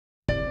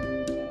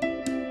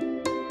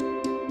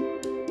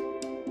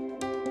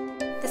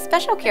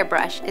Special Care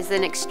brush is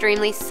an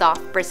extremely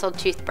soft bristled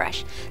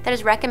toothbrush that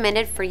is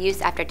recommended for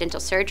use after dental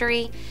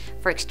surgery,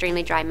 for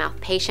extremely dry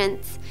mouth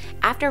patients,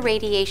 after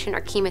radiation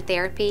or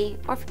chemotherapy,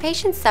 or for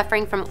patients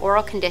suffering from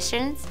oral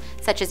conditions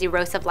such as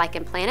erosive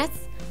lichen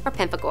planus or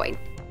pemphigoid.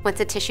 Once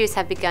the tissues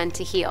have begun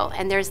to heal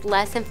and there's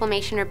less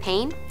inflammation or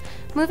pain,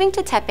 moving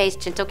to TePe's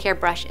Gentle Care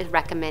brush is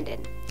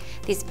recommended.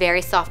 These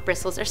very soft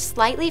bristles are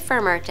slightly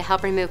firmer to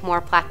help remove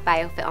more plaque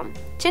biofilm.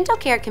 Gentle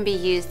Care can be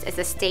used as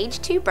a stage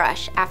 2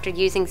 brush after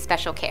using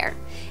Special Care.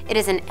 It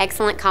is an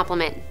excellent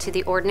complement to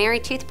the ordinary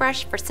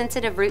toothbrush for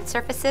sensitive root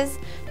surfaces,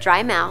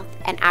 dry mouth,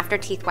 and after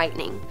teeth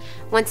whitening.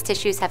 Once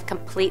tissues have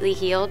completely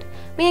healed,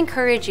 we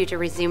encourage you to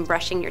resume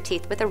brushing your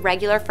teeth with a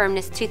regular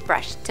firmness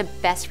toothbrush to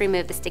best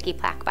remove the sticky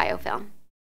plaque biofilm.